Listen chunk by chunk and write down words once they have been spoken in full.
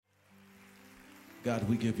God,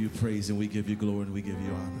 we give you praise and we give you glory and we give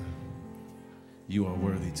you honor. You are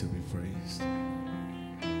worthy to be praised.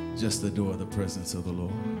 Just adore the presence of the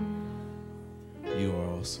Lord. You are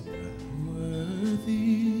awesome, God.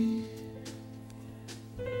 Worthy,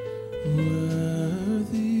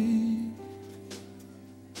 worthy,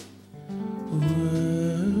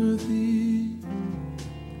 worthy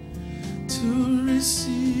to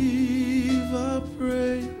receive our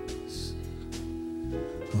praise.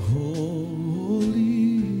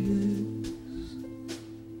 Holy is,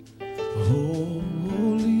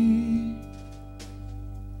 holy,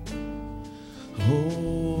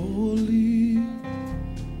 holy.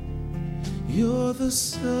 You're the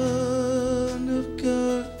Son of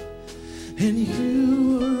God, and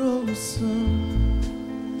you are awesome.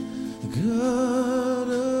 God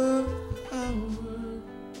of power,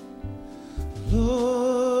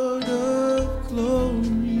 Lord of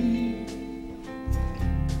glory,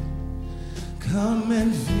 come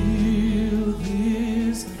and fill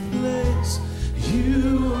this place.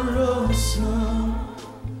 You are awesome.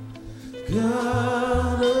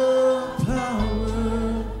 God of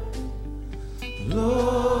power,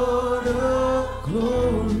 Lord of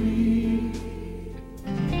glory,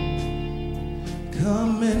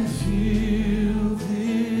 come and fill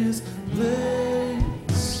this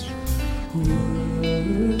place.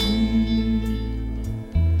 Worthy,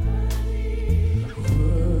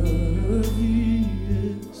 worthy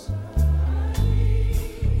is,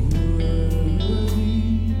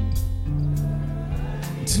 worthy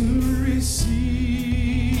to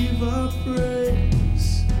receive our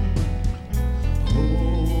praise.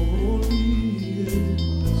 Holy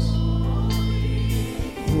is,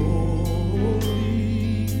 holy.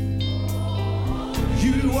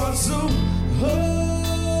 You are so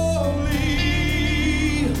holy,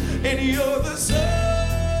 and you're the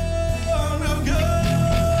Son of God.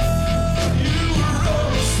 You are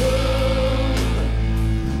awesome,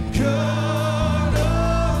 God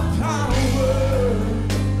of power,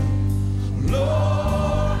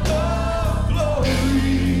 Lord of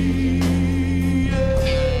glory.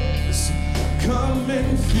 Yes, come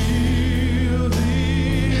and fill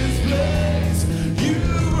this place. You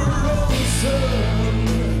are awesome,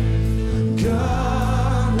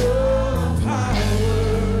 God of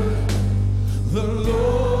power, the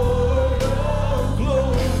Lord of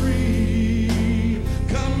glory.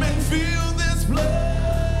 Come and fill this place.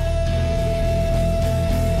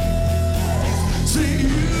 See,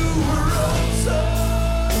 you are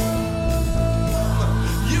awesome.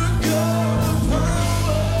 You're God of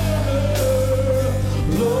power,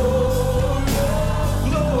 Lord of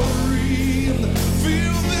glory.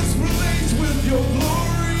 Fill this place with your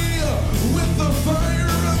glory, with the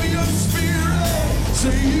fire of your spirit.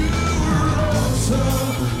 Say, you are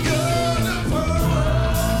awesome, God of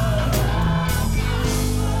power,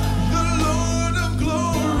 the Lord of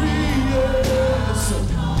glory. Yes.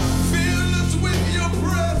 Fill us with your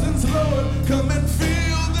presence, Lord. Come and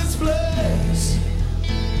fill this place.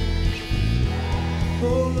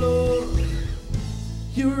 Oh Lord,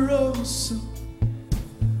 you're awesome.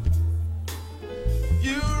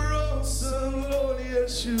 You're awesome, Lord.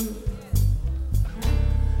 Yes, you.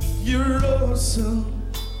 You're awesome.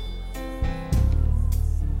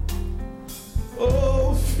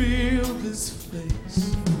 Oh, fill this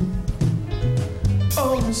place.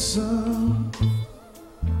 Awesome.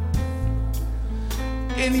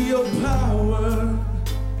 In your power,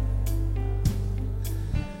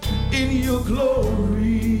 in your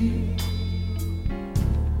glory,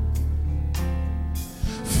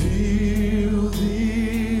 fill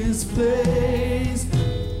this place.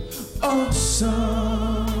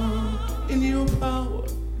 Awesome. In your power,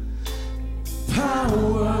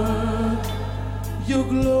 power, your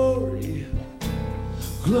glory,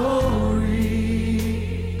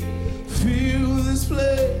 glory. Fill this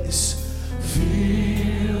place,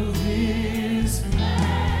 fill this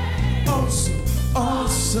place. Awesome,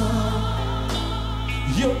 awesome.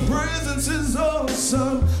 Your presence is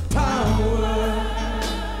awesome. Power,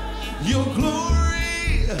 your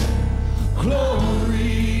glory,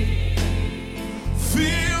 glory.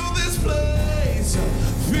 Fill this place,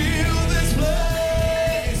 fill this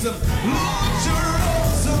place. Lord, you're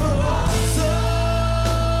awesome,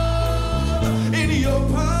 awesome. In your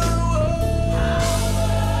power,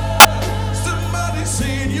 somebody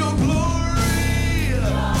say in your glory.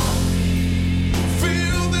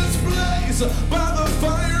 Fill this place by the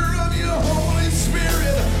fire of your Holy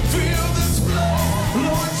Spirit. Fill this place,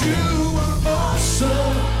 Lord, you are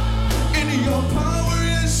awesome. In your power,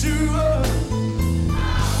 yes, you are.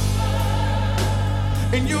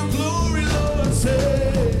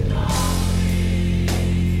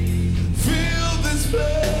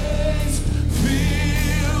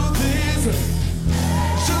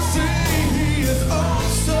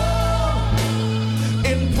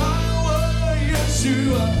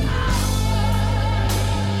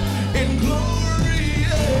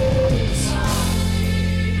 glorious.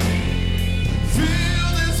 Fill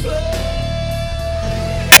this place.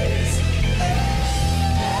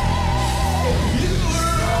 You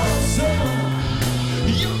are awesome.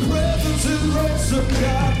 Your presence is awesome,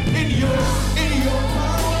 God. In your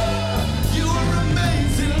power, you are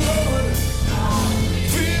amazing, Lord.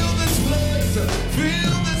 Fill this place.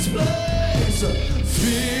 Fill this place.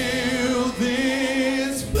 Fill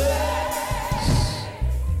this place.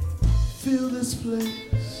 Fill this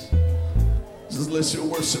place. Just let your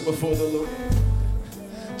worship before the Lord.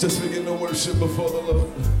 Just begin to worship before the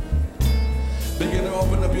Lord. Begin to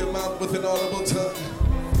open up your mouth with an audible tongue.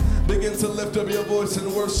 Begin to lift up your voice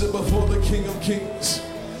and worship before the King of Kings,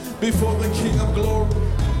 before the King of Glory.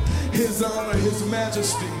 His honor, His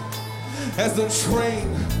majesty, as the train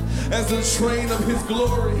of His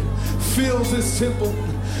glory fills this temple.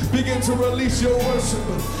 Begin to release your worship.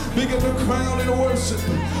 Begin to crown and worship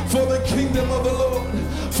for the kingdom of the Lord,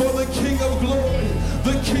 for the King of Glory,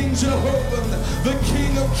 the King Jehovah, the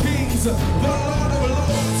King of Kings, the Lord of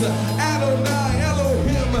Lords, Adonai,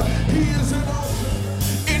 Elohim. He is an awesome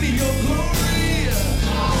in your glory.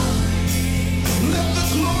 Let the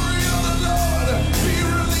glory of the Lord be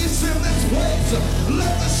released in this place.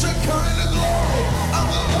 Let the Shekinah glory of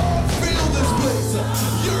the Lord fill this place.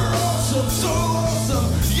 You're awesome, so awesome.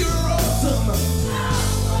 You're awesome.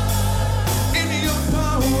 In your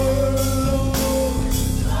power, Lord.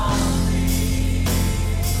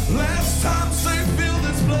 Last time, say, fill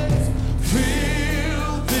this place.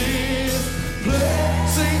 Fill this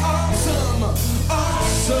place. Say, awesome,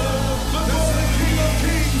 awesome. Before the King of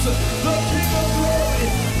Kings, the King of Glory,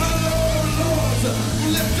 the Lord of Lords.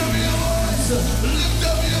 Lift up your voice. Lift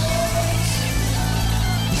up your voice.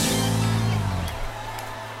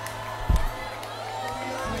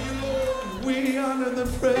 We honor the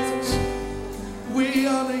presence. We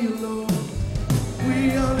honor you, Lord.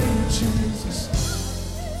 We honor you, Jesus.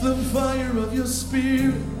 The fire of your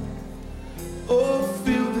spirit. Oh,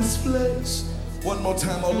 fill this place. One more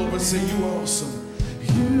time all over, say you are awesome.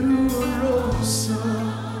 You are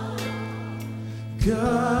awesome.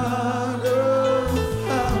 God of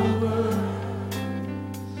power.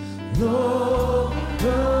 Lord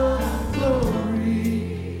of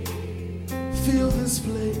glory. Fill this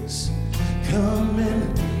place. Come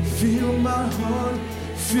and fill my heart.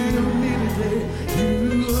 Fill me today.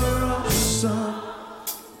 You are awesome.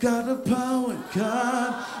 God of power.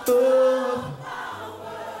 God of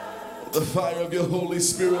the fire of your Holy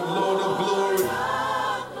Spirit, Lord of glory.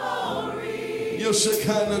 Your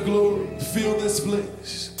Shekinah glory. Fill this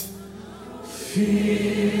place.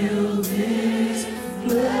 Fill this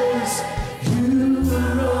place. You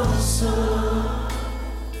are awesome.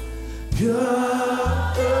 God